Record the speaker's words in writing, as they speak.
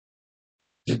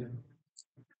Hi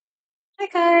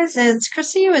guys, it's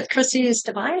Chrissy with Chrissie's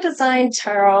Divine Design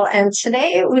Tarot, and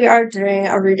today we are doing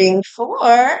a reading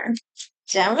for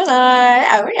Gemini.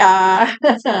 Oh yeah.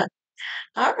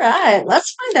 All right,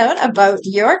 let's find out about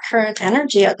your current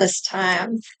energy at this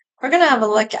time. We're going to have a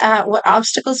look at what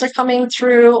obstacles are coming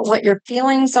through, what your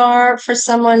feelings are for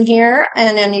someone here,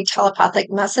 and any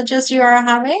telepathic messages you are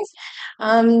having.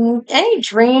 Any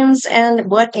dreams and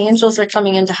what angels are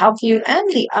coming in to help you,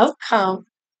 and the outcome.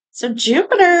 So,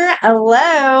 Jupiter,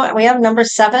 hello. We have number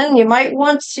 7. You might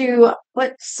want to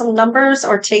put some numbers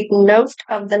or take note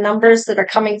of the numbers that are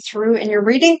coming through in your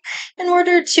reading in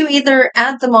order to either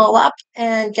add them all up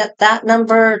and get that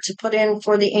number to put in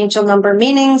for the angel number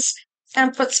meanings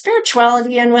and put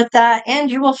spirituality in with that,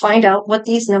 and you will find out what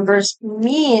these numbers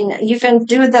mean. You can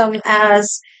do them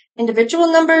as individual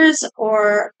numbers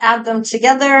or add them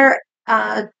together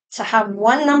to have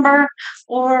one number,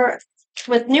 or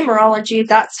with numerology,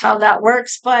 that's how that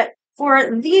works. But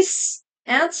for these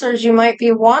answers you might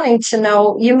be wanting to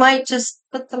know, you might just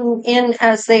put them in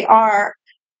as they are.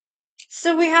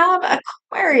 So we have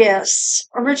Aquarius,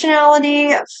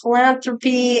 originality,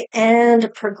 philanthropy,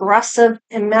 and progressive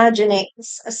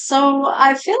imaginings. So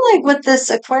I feel like with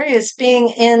this Aquarius being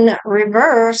in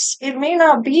reverse, it may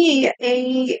not be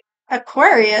a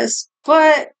Aquarius,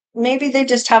 but maybe they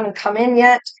just haven't come in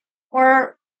yet,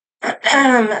 or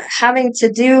having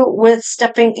to do with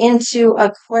stepping into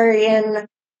Aquarian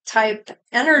type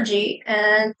energy.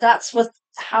 And that's with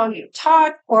how you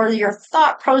talk or your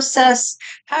thought process,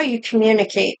 how you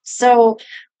communicate. So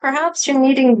perhaps you're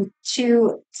needing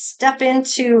to step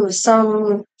into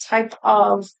some type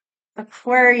of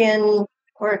Aquarian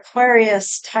or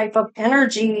Aquarius type of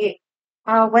energy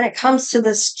when it comes to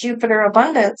this Jupiter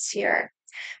abundance here.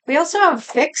 We also have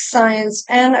fixed signs,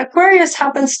 and Aquarius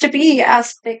happens to be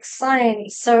as fixed sign.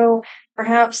 So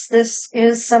perhaps this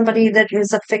is somebody that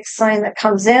is a fixed sign that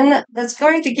comes in that's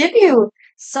going to give you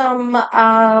some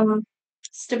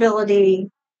stability,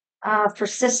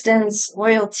 persistence,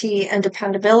 loyalty, and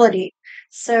dependability.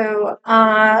 So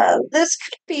this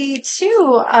could be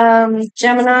too,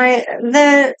 Gemini,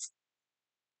 that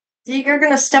you're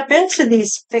going to step into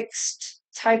these fixed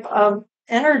type of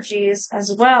energies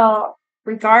as well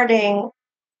regarding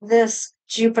this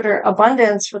Jupiter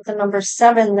abundance with the number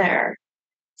 7 there.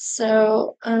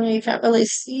 So you can't really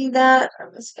see that.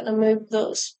 I'm just going to move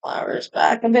those flowers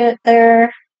back a bit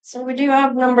there. So we do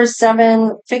have number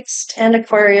 7 fixed and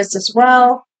Aquarius as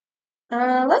well.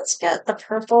 Let's get the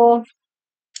purple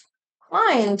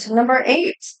line to number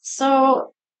 8.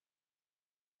 So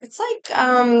it's like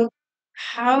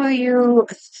how you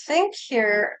think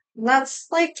here. That's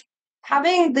like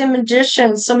having the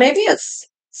magician. So maybe it's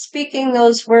speaking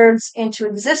those words into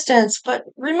existence, but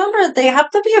remember they have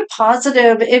to be a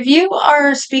positive. If you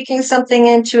are speaking something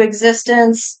into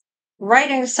existence,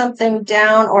 writing something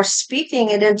down, or speaking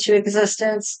it into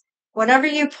existence, whatever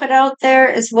you put out there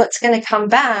is what's going to come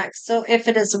back. So if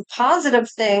it is a positive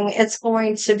thing, it's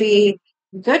going to be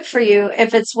good for you.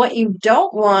 If it's what you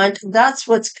don't want, that's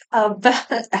what's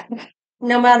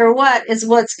no matter what is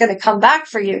what's going to come back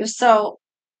for you. So,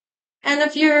 and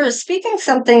if you're speaking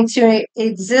something to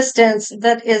existence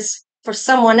that is for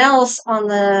someone else on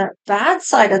the bad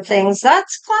side of things,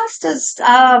 that's classed as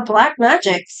black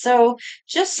magic. So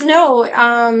just know,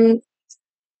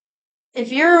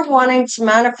 if you're wanting to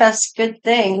manifest good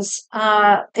things,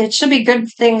 it should be good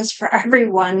things for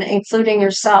everyone, including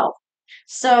yourself.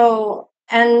 So,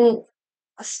 and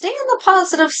stay on the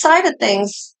positive side of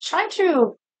things. Try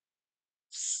to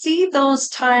see those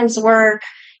times where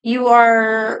you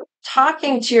are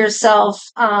talking to yourself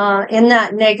in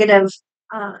that negative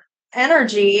uh,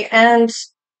 energy, and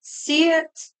see it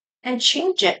and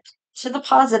change it to the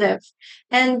positive.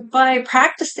 And by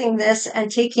practicing this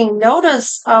and taking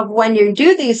notice of when you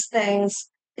do these things,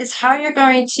 is how you're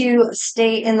going to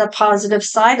stay in the positive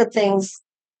side of things.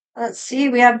 Let's see,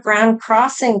 we have Grand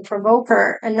Crossing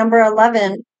Provoker and number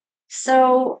 11.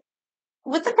 So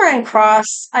with the Grand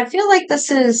Cross, I feel like this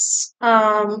is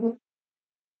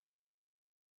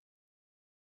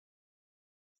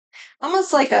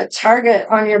almost like a target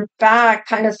on your back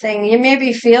kind of thing. You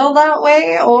maybe feel that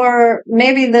way, or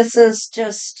maybe this is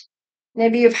just,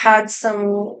 maybe you've had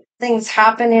some things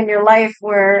happen in your life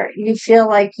where you feel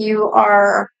like you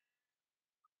are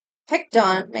picked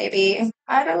on, maybe.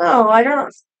 I don't know. I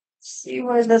don't see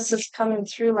where this is coming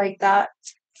through like that.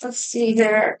 Let's see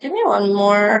here. Give me one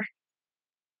more.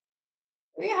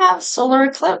 We have solar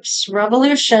eclipse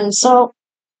revolution. So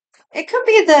it could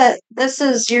be that this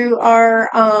is, you are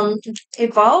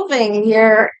evolving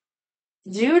here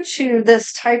due to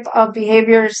this type of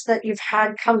behaviors that you've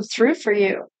had come through for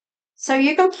you. So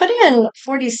you can put in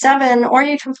 47 or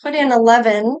you can put in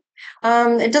 11.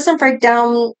 It doesn't break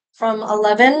down from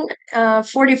 11.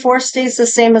 44 stays the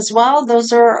same as well.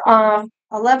 Those are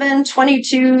 11,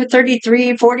 22,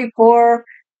 33, 44.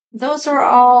 Those are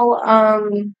all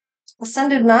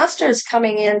ascended masters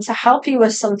coming in to help you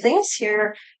with some things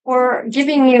here or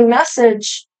giving you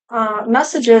messages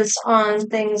on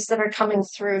things that are coming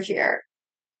through here.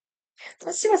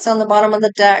 Let's see what's on the bottom of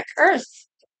the deck. Earth.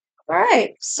 All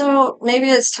right, so maybe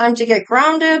it's time to get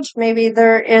grounded. Maybe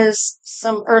there is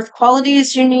some earth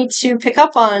qualities you need to pick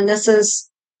up on. This is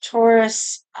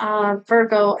Taurus,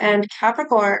 Virgo, and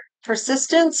Capricorn.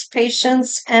 Persistence,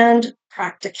 patience, and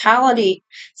practicality.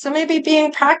 So maybe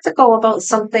being practical about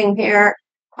something here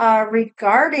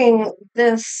regarding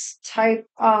this type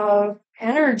of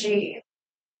energy.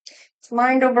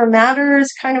 Mind over matter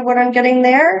is kind of what I'm getting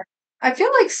there. I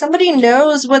feel like somebody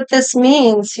knows what this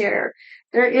means here.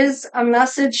 There is a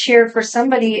message here for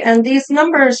somebody, and these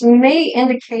numbers may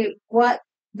indicate what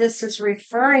this is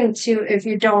referring to if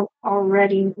you don't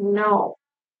already know.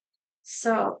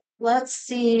 So let's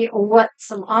see what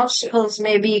some obstacles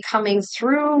may be coming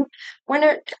through when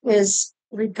it is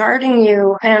regarding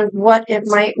you and what it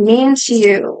might mean to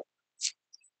you.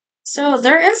 So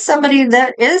there is somebody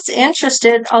that is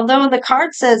interested, although the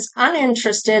card says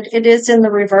uninterested, it is in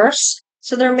the reverse.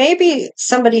 So there may be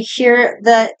somebody here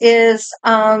that is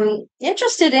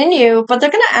interested in you, but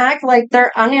they're going to act like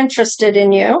they're uninterested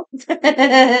in you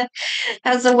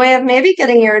as a way of maybe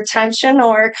getting your attention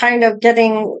or kind of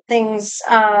getting things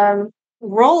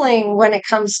rolling when it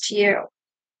comes to you.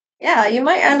 Yeah, you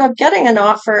might end up getting an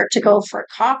offer to go for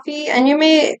coffee, and you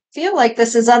may feel like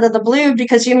this is out of the blue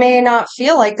because you may not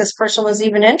feel like this person was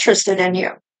even interested in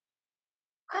you.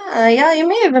 Yeah, you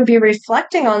may even be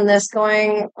reflecting on this,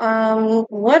 going,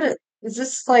 what is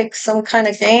this, like some kind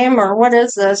of game, or what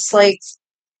is this? Like,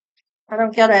 I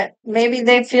don't get it. Maybe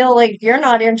they feel like you're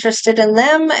not interested in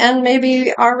them, and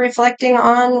maybe are reflecting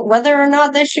on whether or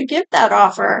not they should give that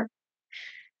offer.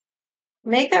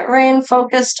 Make it rain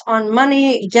focused on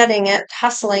money, getting it,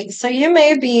 hustling. So you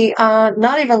may be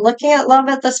not even looking at love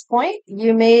at this point.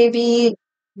 You may be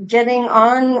getting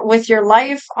on with your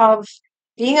life of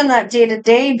being in that day to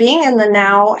day, being in the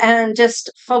now, and just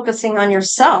focusing on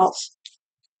yourself.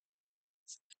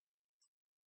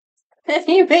 And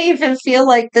you may even feel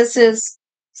like this is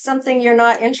something you're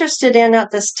not interested in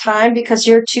at this time because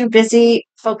you're too busy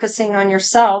focusing on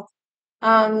yourself.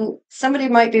 Somebody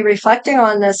might be reflecting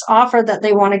on this offer that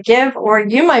they want to give, or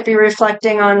you might be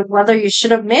reflecting on whether you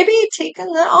should have maybe taken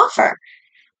the offer.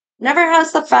 Never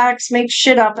has the facts, makes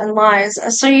shit up and lies.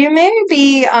 So you may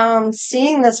be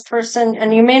seeing this person,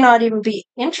 and you may not even be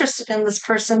interested in this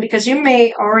person because you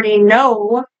may already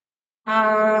know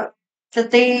that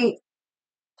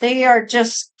they are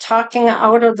just talking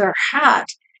out of their hat,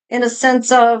 in a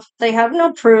sense of they have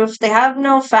no proof, they have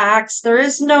no facts, there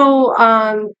is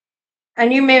no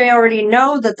and you may already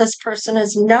know that this person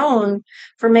is known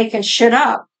for making shit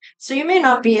up. So you may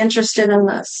not be interested in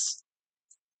this.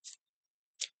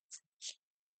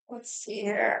 Let's see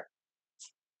here.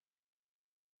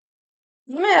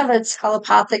 You may have a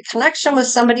telepathic connection with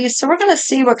somebody. So we're going to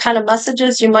see what kind of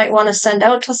messages you might want to send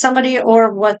out to somebody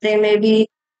or what they may be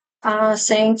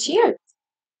saying to you.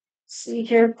 See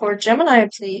here for Gemini,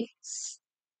 please.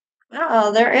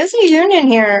 Oh, there is a union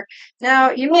here.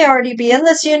 Now, you may already be in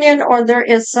this union, or there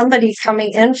is somebody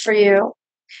coming in for you.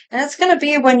 And it's going to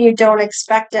be when you don't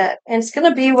expect it. And it's going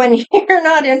to be when you're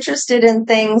not interested in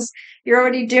things. You're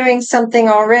already doing something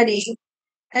already.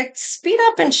 Speed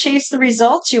up and chase the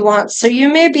results you want. So you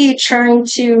may be trying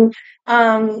to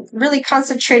really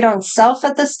concentrate on self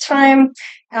at this time.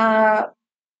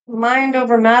 Mind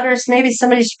over matters. Maybe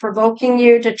somebody's provoking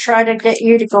you to try to get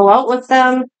you to go out with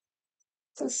them.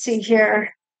 Let's see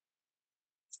here.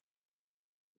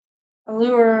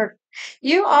 Allure.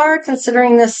 You are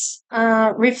considering this,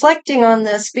 reflecting on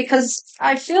this, because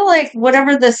I feel like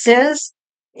whatever this is,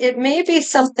 it may be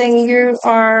something you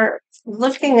are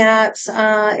looking at.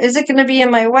 Is it going to be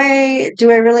in my way? Do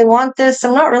I really want this?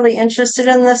 I'm not really interested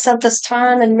in this at this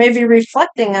time, and maybe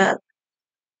reflecting on.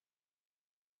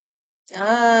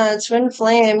 Twin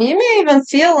flame. You may even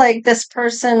feel like this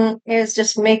person is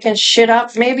just making shit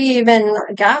up, maybe even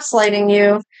gaslighting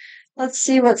you. Let's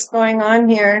see what's going on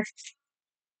here.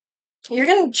 You're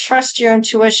going to trust your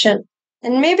intuition.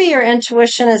 And maybe your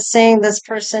intuition is saying this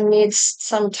person needs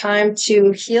some time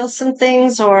to heal some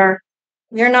things, or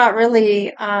you're not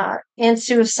really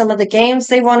into some of the games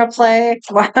they want to play.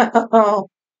 Wow.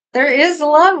 There is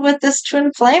love with this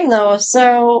twin flame, though.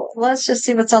 So let's just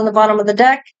see what's on the bottom of the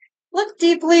deck. Look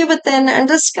deeply within and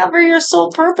discover your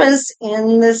soul purpose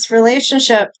in this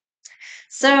relationship.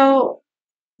 So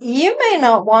you may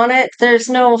not want it. There's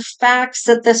no facts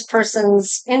that this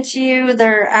person's into you.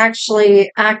 They're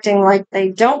actually acting like they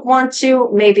don't want to.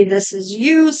 Maybe this is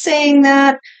you saying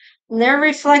that. And they're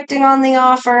reflecting on the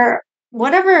offer.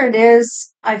 Whatever it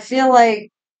is, I feel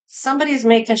like somebody's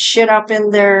making shit up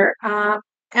in their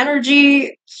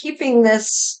energy, keeping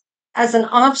this as an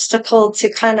obstacle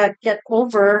to kind of get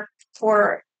over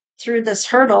or through this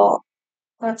hurdle.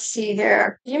 Let's see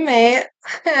here. You may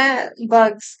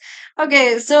bugs.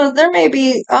 Okay, so there may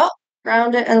be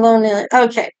grounded and lonely.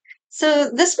 Okay.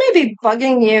 So this may be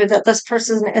bugging you that this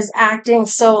person is acting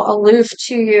so aloof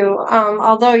to you,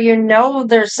 although you know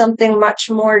there's something much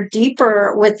more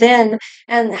deeper within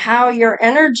and how your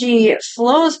energy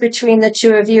flows between the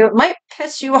two of you. It might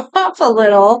piss you off a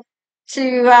little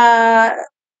to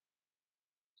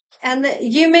and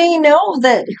you may know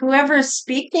that whoever's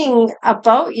speaking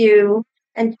about you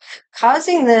and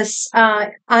causing this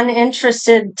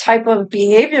uninterested type of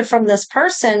behavior from this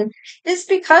person is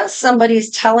because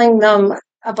somebody's telling them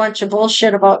a bunch of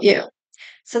bullshit about you.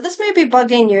 So this may be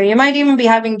bugging you. You might even be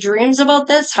having dreams about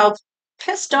this, how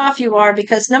pissed off you are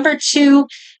because number two,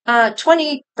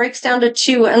 20 breaks down to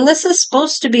two. And this is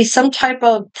supposed to be some type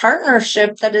of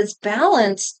partnership that is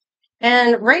balanced.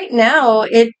 And right now,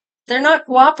 they're not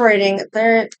cooperating.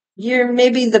 You're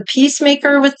maybe the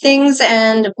peacemaker with things,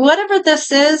 and whatever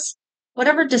this is,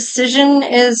 whatever decision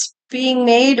is being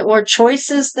made or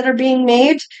choices that are being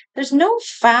made, there's no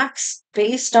facts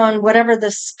based on whatever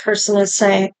this person is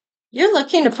saying. You're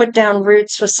looking to put down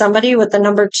roots with somebody with the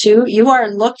number two. You are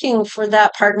looking for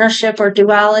that partnership or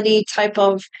duality type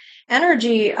of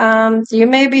energy. You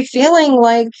may be feeling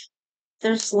like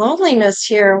there's loneliness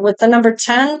here with the number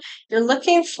 10. You're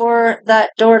looking for that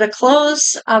door to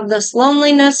close of this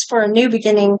loneliness for a new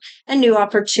beginning, a new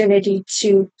opportunity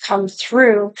to come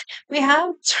through. We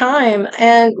have time,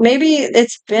 and maybe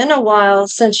it's been a while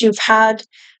since you've had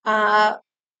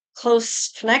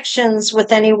close connections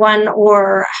with anyone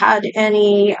or had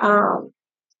any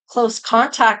close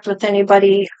contact with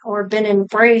anybody or been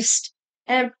embraced.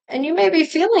 And you may be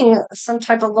feeling some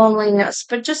type of loneliness,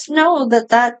 but just know that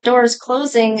that door is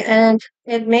closing and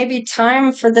it may be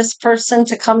time for this person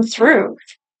to come through.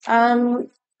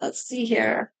 Let's see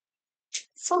here.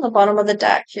 It's on the bottom of the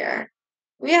deck here.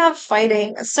 We have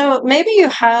fighting. So maybe you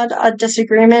had a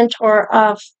disagreement or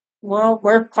well,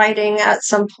 we're fighting at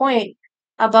some point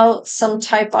about some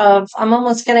type of, I'm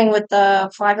almost getting with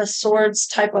the Five of Swords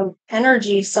type of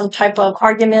energy, some type of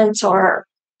argument or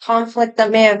conflict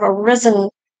that may have arisen.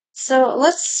 So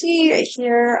let's see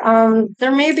here.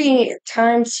 There may be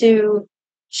time to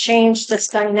change this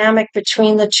dynamic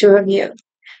between the two of you.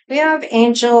 We have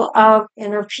angel of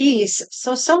inner peace.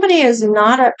 So somebody is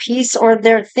not at peace or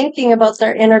they're thinking about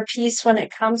their inner peace when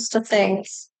it comes to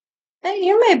things. And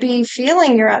you may be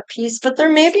feeling you're at peace, but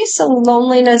there may be some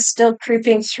loneliness still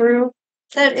creeping through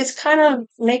that is kind of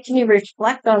making you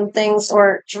reflect on things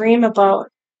or dream about.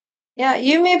 Yeah,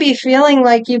 you may be feeling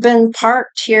like you've been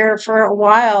parked here for a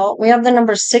while. We have the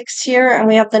number 6 here and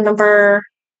we have the number,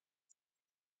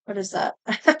 what is that?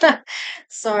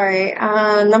 Sorry,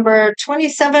 number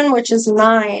 27, which is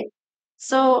 9.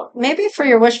 So maybe for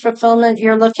your wish fulfillment,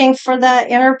 you're looking for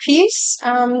that inner peace.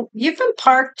 You've been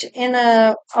parked in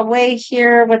a way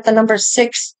here with the number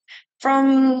 6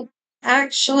 from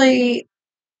actually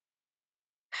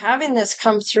having this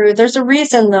come through. There's a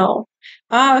reason though.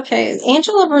 Okay.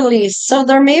 Angel of release. So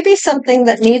there may be something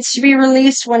that needs to be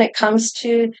released when it comes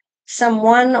to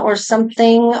someone or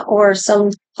something or some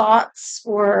thoughts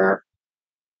or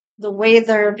the way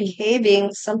they're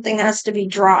behaving. Something has to be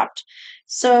dropped.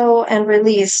 So, and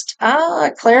released.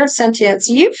 Clairsentience.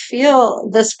 You feel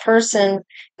this person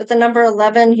with the number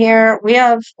 11 here. We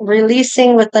have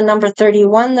releasing with the number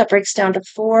 31 that breaks down to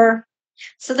 4.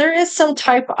 So there is some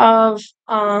type of,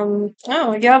 you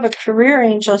have a career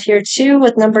angel here too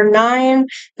with number 9.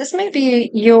 This may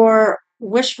be your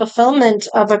wish fulfillment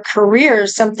of a career,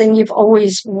 something you've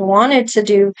always wanted to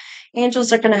do.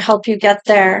 Angels are going to help you get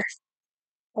there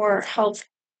or help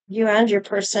you and your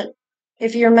person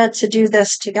if you're meant to do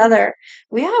this together.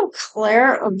 We have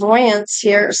clairvoyance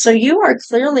here. So you are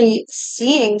clearly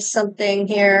seeing something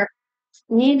here,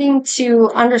 needing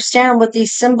to understand what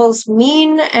these symbols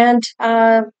mean and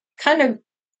kind of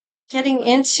getting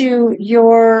into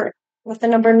your, with the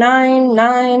number 9,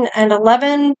 9, and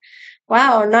 11.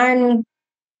 Wow, 9,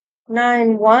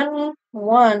 9, 1,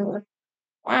 1.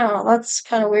 Wow, that's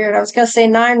kind of weird. I was going to say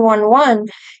 911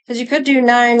 because you could do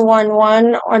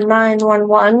 911 or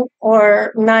 911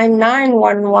 or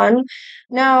 9911.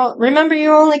 Now, remember,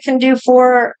 you only can do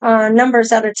four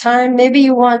numbers at a time. Maybe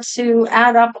you want to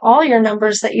add up all your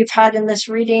numbers that you've had in this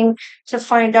reading to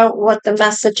find out what the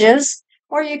message is,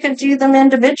 or you could do them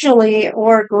individually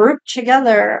or grouped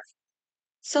together.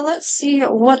 So let's see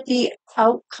what the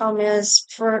outcome is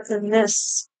for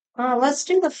this. Let's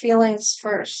do the feelings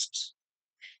first.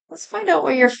 Let's find out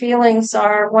what your feelings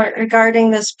are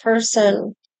regarding this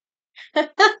person.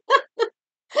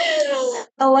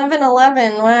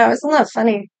 1111. Wow, isn't that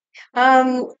funny?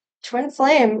 Um, Twin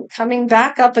flame coming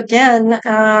back up again,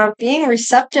 being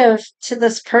receptive to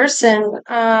this person,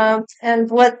 and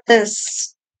what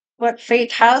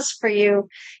fate has for you.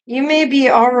 You may be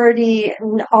already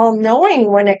all knowing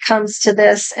when it comes to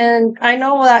this, and I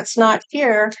know that's not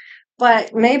here,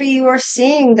 but maybe you are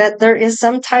seeing that there is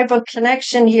some type of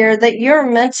connection here that you're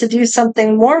meant to do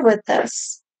something more with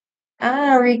this.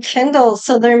 Rekindle.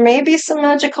 So there may be some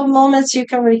magical moments you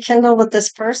can rekindle with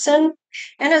this person.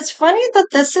 And it's funny that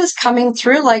this is coming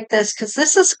through like this because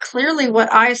this is clearly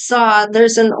what I saw.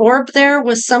 There's an orb there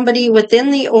with somebody within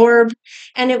the orb,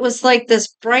 and it was like this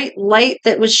bright light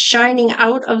that was shining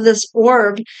out of this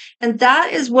orb. And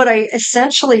that is what I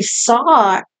essentially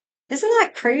saw. Isn't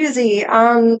that crazy?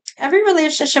 Every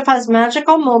relationship has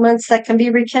magical moments that can be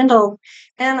rekindled.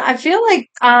 And I feel like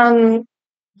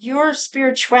your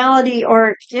spirituality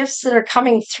or gifts that are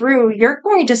coming through, you're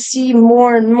going to see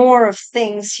more and more of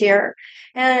things here.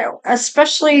 And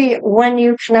especially when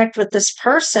you connect with this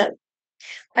person,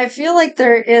 I feel like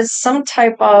there is some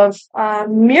type of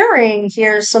mirroring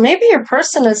here. So maybe your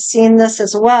person has seen this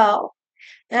as well.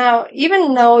 Now,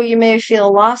 even though you may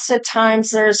feel lost at times,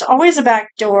 there's always a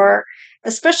back door,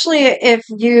 especially if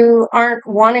you aren't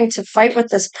wanting to fight with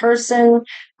this person.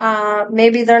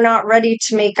 Maybe they're not ready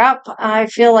to make up. I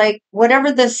feel like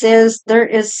whatever this is, there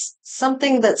is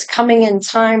something that's coming in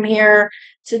time here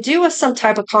to do with some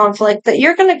type of conflict that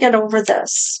you're going to get over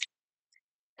this.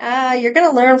 You're going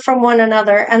to learn from one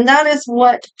another, and that is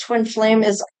what twin flame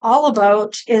is all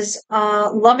about, is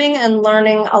loving and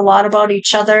learning a lot about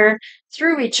each other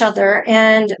through each other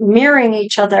and mirroring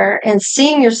each other and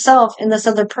seeing yourself in this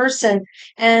other person.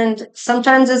 And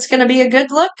sometimes it's going to be a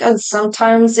good look and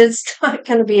sometimes it's not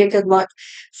going to be a good look.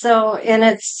 So, and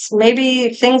it's maybe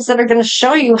things that are going to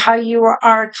show you how you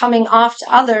are coming off to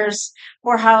others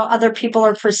or how other people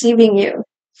are perceiving you,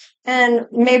 and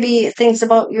maybe things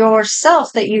about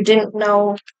yourself that you didn't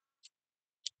know.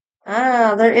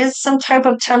 There is some type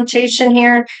of temptation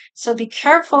here, so be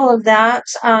careful of that.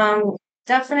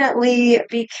 Definitely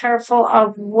be careful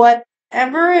of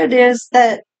whatever it is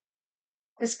that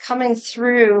is coming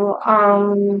through.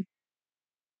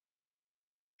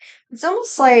 It's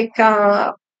almost like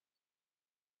now,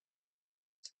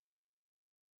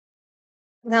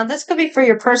 this could be for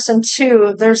your person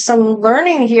too. There's some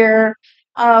learning here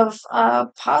of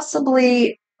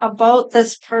possibly about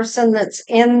this person that's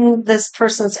in this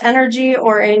person's energy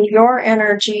or in your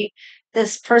energy.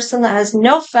 This person that has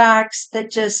no facts, that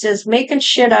just is making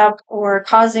shit up or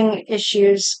causing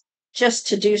issues just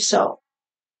to do so.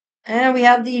 And we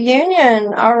have the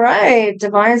union. All right.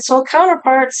 Divine soul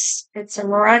counterparts. It's a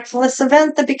miraculous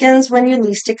event that begins when you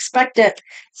least expect it.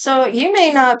 So you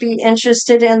may not be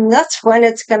interested in that's when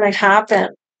it's going to happen.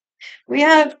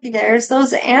 There's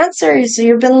those answers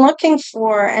you've been looking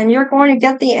for, and you're going to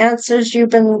get the answers you've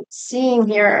been seeing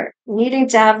here, needing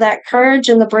to have that courage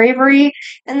and the bravery.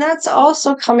 And that's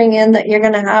also coming in that you're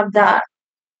going to have that.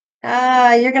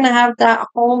 You're going to have that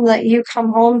home that you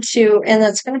come home to, and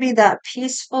it's going to be that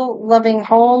peaceful, loving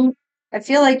home. I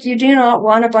feel like you do not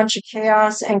want a bunch of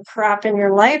chaos and crap in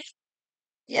your life.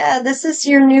 Yeah, this is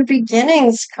your new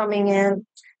beginnings coming in.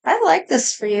 I like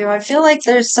this for you. I feel like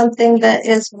there's something that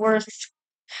is worth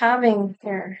having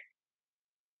here.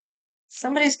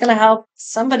 Somebody's going to help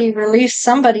somebody release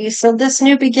somebody. So this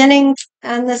new beginning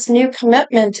and this new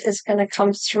commitment is going to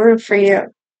come through for you.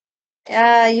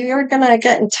 Yeah, you're going to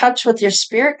get in touch with your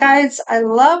spirit guides. I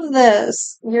love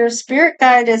this. Your spirit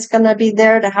guide is going to be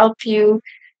there to help you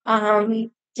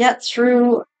get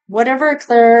through whatever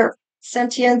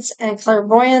clairsentience and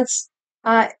clairvoyance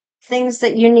things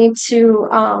that you need to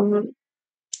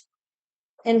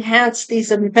enhance these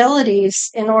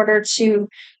abilities in order to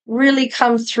really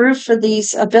come through for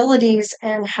these abilities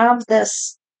and have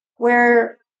this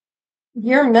where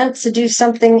you're meant to do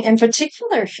something in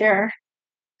particular here.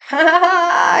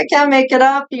 I can't make it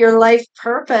up. Your life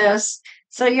purpose.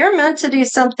 So you're meant to do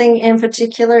something in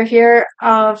particular here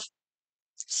of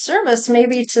service,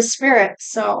 maybe to spirit.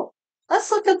 So let's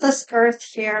look at this earth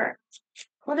here.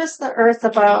 What is the earth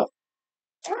about?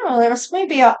 Oh, there's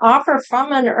maybe an offer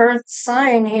from an earth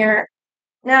sign here.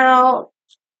 Now,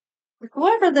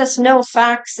 whoever this no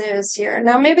fax is here.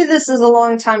 Now, maybe this is a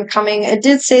long time coming. It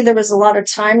did say there was a lot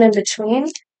of time in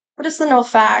between. What is the no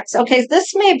fax? Okay,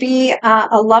 this may be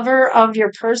a lover of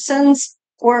your person's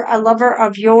or a lover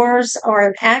of yours or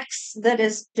an ex that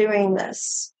is doing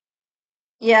this.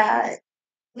 Yeah,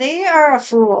 they are a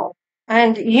fool.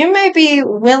 And you may be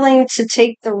willing to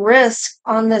take the risk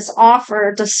on this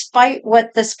offer despite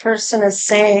what this person is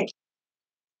saying.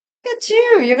 Look at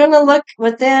you. You're going to look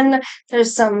within.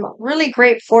 There's some really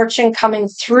great fortune coming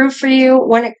through for you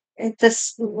when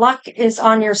this luck is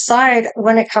on your side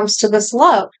when it comes to this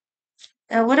love.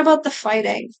 And what about the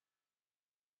fighting?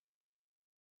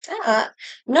 Yeah,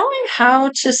 knowing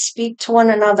how to speak to one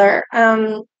another,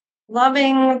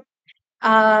 loving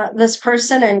this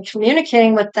person and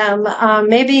communicating with them.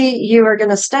 Maybe you are going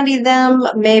to study them.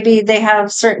 Maybe they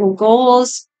have certain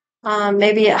goals.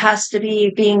 Maybe it has to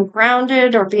be being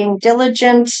grounded or being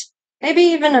diligent. Maybe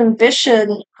even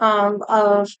ambition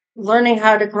of learning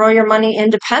how to grow your money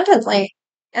independently.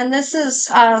 And this is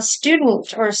a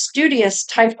student or studious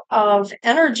type of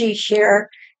energy here.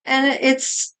 And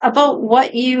it's about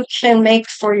what you can make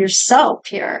for yourself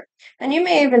here. And you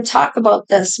may even talk about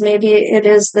this. Maybe it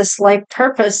is this life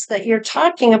purpose that you're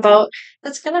talking about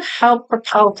that's going to help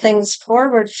propel things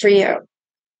forward for you.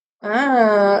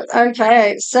 Ah,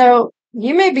 okay. So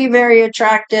you may be very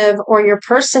attractive, or your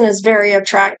person is very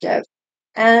attractive.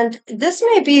 And this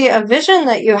may be a vision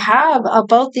that you have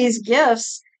about these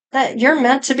gifts that you're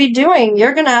meant to be doing.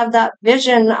 You're going to have that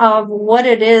vision of what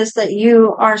it is that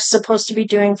you are supposed to be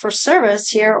doing for service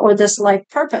here or this life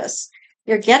purpose.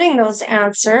 You're getting those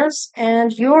answers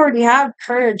and you already have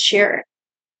courage here.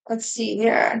 Let's see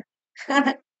here.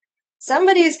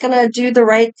 Somebody's going to do the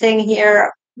right thing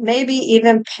here, maybe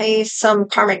even pay some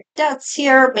karmic debts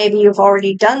here. Maybe you've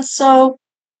already done so,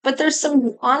 but there's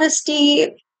some honesty,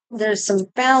 there's some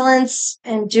balance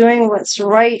in doing what's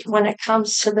right when it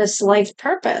comes to this life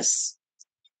purpose.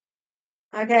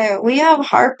 Okay, we have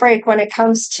heartbreak when it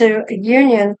comes to a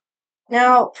union.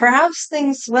 Now, perhaps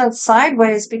things went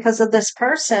sideways because of this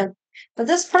person, but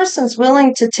this person's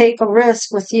willing to take a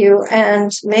risk with you,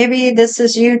 and maybe this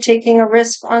is you taking a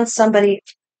risk on somebody.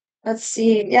 Let's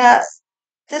see. Yeah,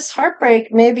 this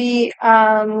heartbreak, maybe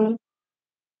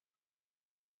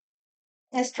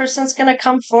this person's going to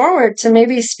come forward to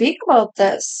maybe speak about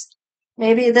this.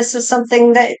 Maybe this is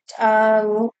something that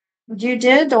you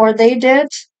did or they did.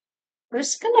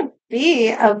 There's going to be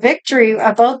a victory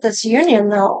about this union,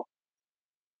 though.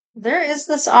 There is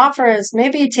this offer. It's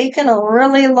maybe taken a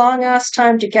really long ass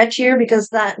time to get here because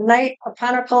that Knight of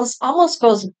Pentacles almost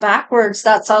goes backwards.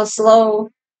 That's how slow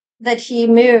that he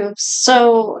moves.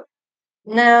 So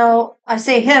now, I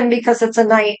say him because it's a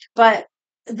knight, but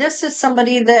this is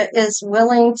somebody that is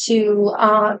willing to,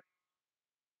 I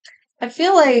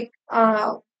feel like,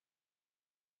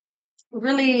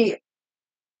 really,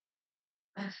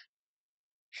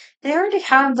 they already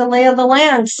have the lay of the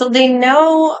land, so they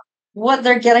know what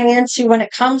they're getting into when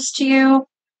it comes to you.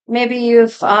 Maybe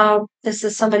this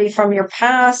is somebody from your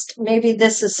past. Maybe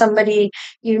this is somebody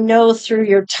you know through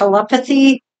your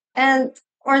telepathy. And,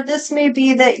 or this may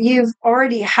be that you've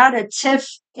already had a tiff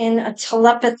in a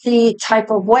telepathy type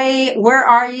of way. Where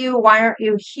are you? Why aren't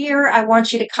you here? I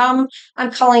want you to come. I'm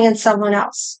calling in someone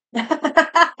else.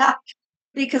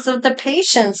 Because of the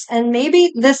patience. And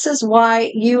maybe this is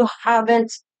why you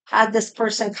haven't had this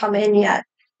person come in yet.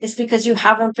 It's because you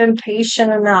haven't been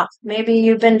patient enough. Maybe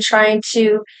you've been trying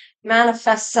to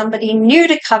manifest somebody new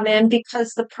to come in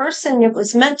because the person that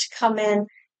was meant to come in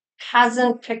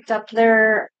hasn't picked up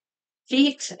their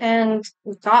feet and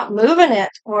got moving it,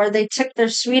 or they took their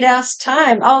sweet ass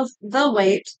time. Oh, they'll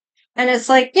wait. And it's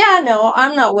like, yeah, no,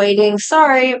 I'm not waiting.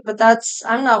 Sorry, but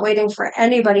I'm not waiting for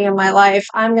anybody in my life.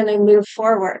 I'm going to move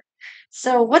forward.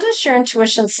 So, what is your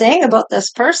intuition saying about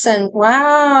this person?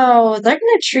 Wow, they're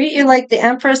going to treat you like the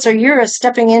Empress, or you're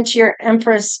stepping into your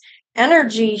Empress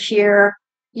energy here.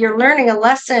 You're learning a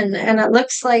lesson, and it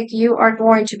looks like you are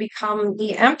going to become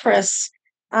the Empress,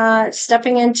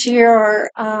 stepping into your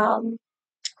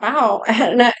wow.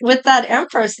 And with that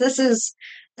Empress, this is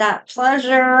that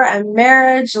pleasure and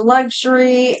marriage,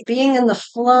 luxury, being in the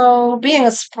flow, being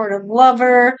a supportive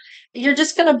lover. You're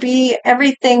just going to be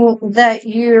everything that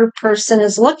your person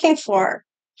is looking for.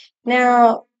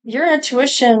 Now, your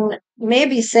intuition may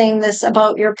be saying this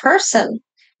about your person.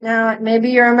 Now, maybe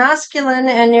you're a masculine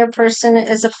and your person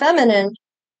is a feminine,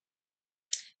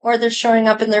 or they're showing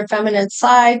up in their feminine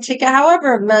side. Take it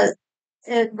however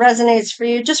it resonates for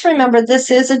you, just remember this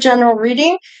is a general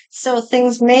reading, so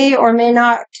things may or may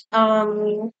not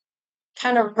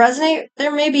kind of resonate.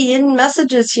 There may be hidden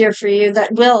messages here for you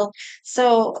that will.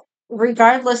 So,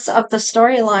 regardless of the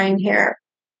storyline here,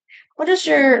 what is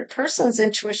your person's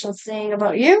intuition saying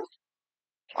about you?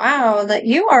 Wow, that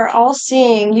you are all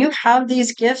seeing. You have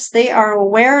these gifts. They are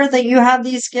aware that you have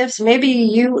these gifts. Maybe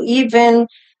you even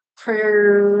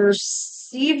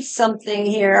perceive something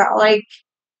here, like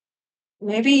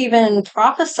maybe even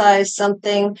prophesize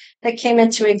something that came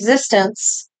into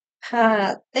existence.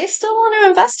 They still want to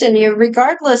invest in you,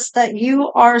 regardless that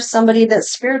you are somebody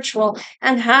that's spiritual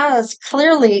and has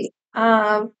clearly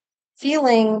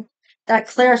feeling that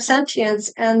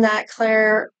clairsentience and that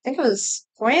I think it was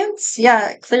clairvoyance?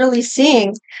 Yeah, clearly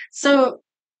seeing. So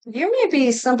you may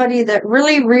be somebody that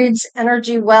really reads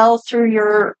energy well through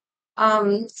your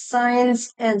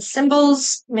signs and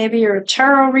symbols. Maybe you're a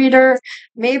tarot reader.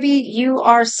 Maybe you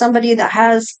are somebody that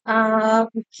has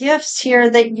gifts here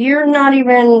that you're not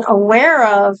even aware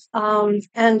of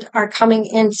and are coming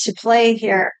into play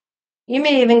here. You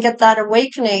may even get that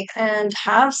awakening and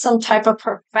have some type of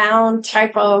profound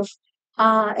type of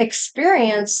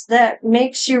experience that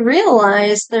makes you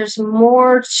realize there's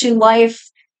more to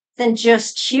life than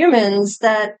just humans,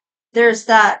 that there's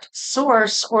that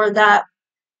source or that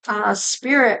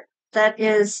spirit that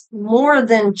is more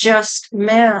than just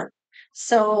man.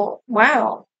 So,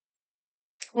 wow.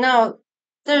 Now,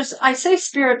 I say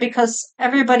spirit because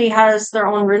everybody has their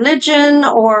own religion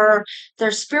or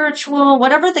they're spiritual,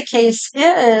 whatever the case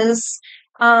is,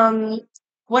 um,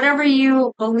 whatever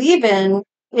you believe in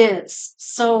is.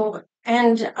 So,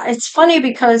 and it's funny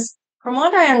because from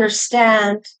what I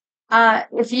understand,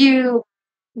 if you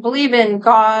believe in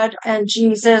God and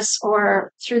Jesus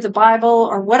or through the Bible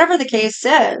or whatever the case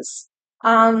is,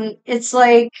 it's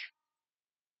like,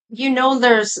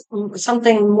 there's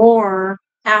something more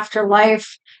after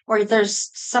life, or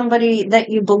there's somebody that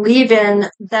you believe in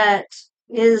that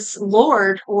is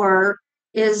Lord or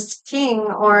is King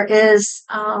or is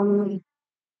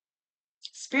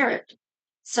Spirit.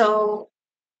 So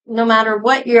no matter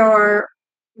what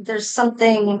there's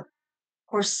something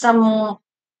or some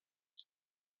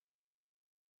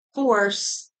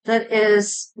force that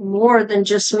is more than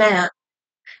just man.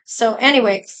 So,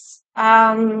 anyways,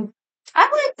 I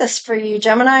like this for you,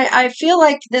 Gemini. I feel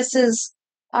like this is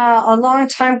a long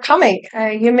time coming.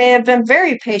 You may have been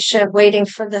very patient waiting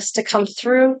for this to come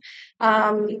through.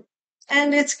 Um,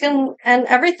 and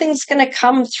everything's gonna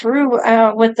come through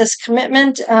with this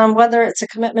commitment, whether it's a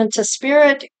commitment to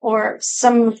spirit or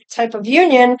some type of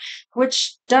union,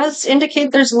 which does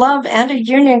indicate there's love and a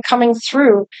union coming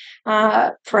through.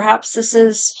 Perhaps this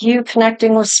is you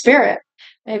connecting with spirit.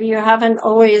 Maybe you haven't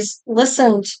always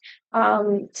listened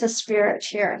to spirit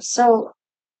here. So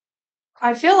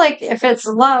I feel like if it's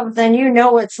love, then you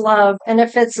know it's love. And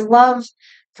if it's love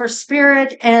for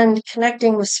spirit and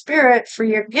connecting with spirit for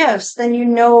your gifts, then you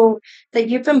know that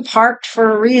you've been parked for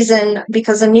a reason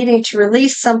because of needing to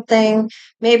release something,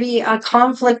 maybe a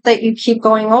conflict that you keep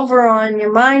going over on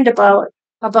your mind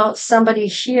about somebody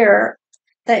here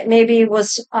that maybe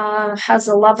has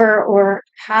a lover or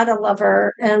had a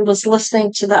lover and was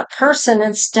listening to that person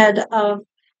instead of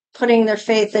putting their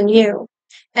faith in you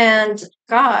and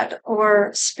God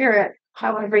or spirit,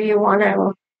 however you want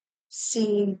to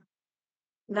see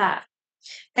that.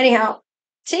 Anyhow,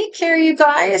 take care, you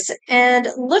guys, and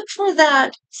look for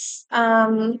that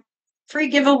free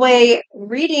giveaway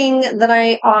reading that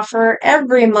I offer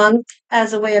every month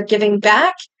as a way of giving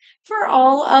back for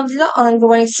all of the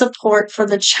ongoing support for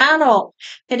the channel.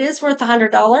 It is worth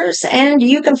 $100, and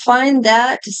you can find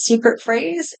that secret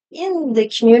phrase in the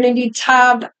community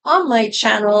tab on my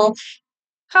channel.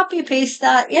 Copy paste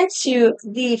that into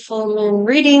the full moon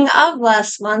reading of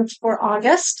last month for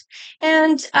August.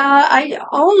 And I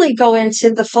only go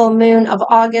into the full moon of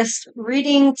August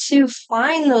reading to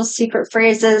find those secret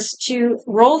phrases, to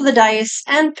roll the dice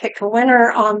and pick a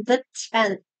winner on the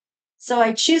 10th. So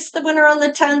I choose the winner on the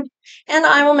 10th, and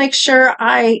I will make sure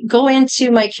I go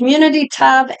into my community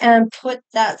tab and put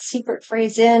that secret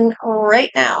phrase in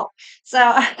right now. So,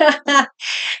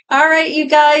 all right, you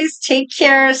guys, take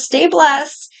care, stay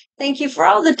blessed. Thank you for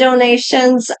all the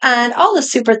donations and all the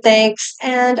super thanks,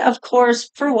 and of course,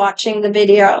 for watching the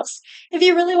videos. If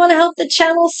you really want to help the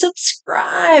channel,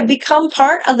 subscribe, become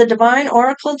part of the Divine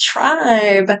Oracle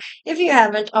tribe. If you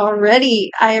haven't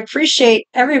already, I appreciate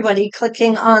everybody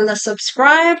clicking on the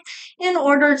subscribe in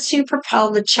order to propel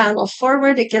the channel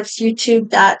forward. It gives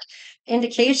YouTube that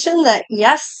indication that,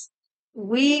 yes,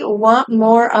 We want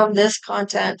more of this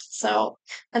content. So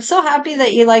I'm so happy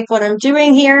that you like what I'm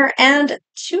doing here. And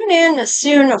tune in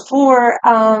soon for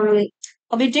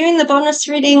I'll be doing the bonus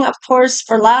reading, of course,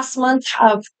 for last month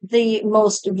of the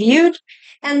most viewed.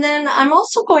 And then I'm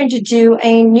also going to do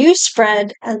a new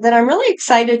spread that I'm really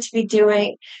excited to be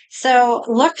doing. So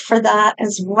look for that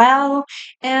as well.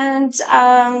 And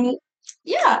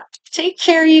yeah, take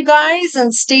care, you guys,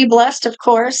 and stay blessed, of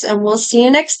course. And we'll see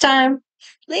you next time.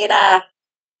 Later.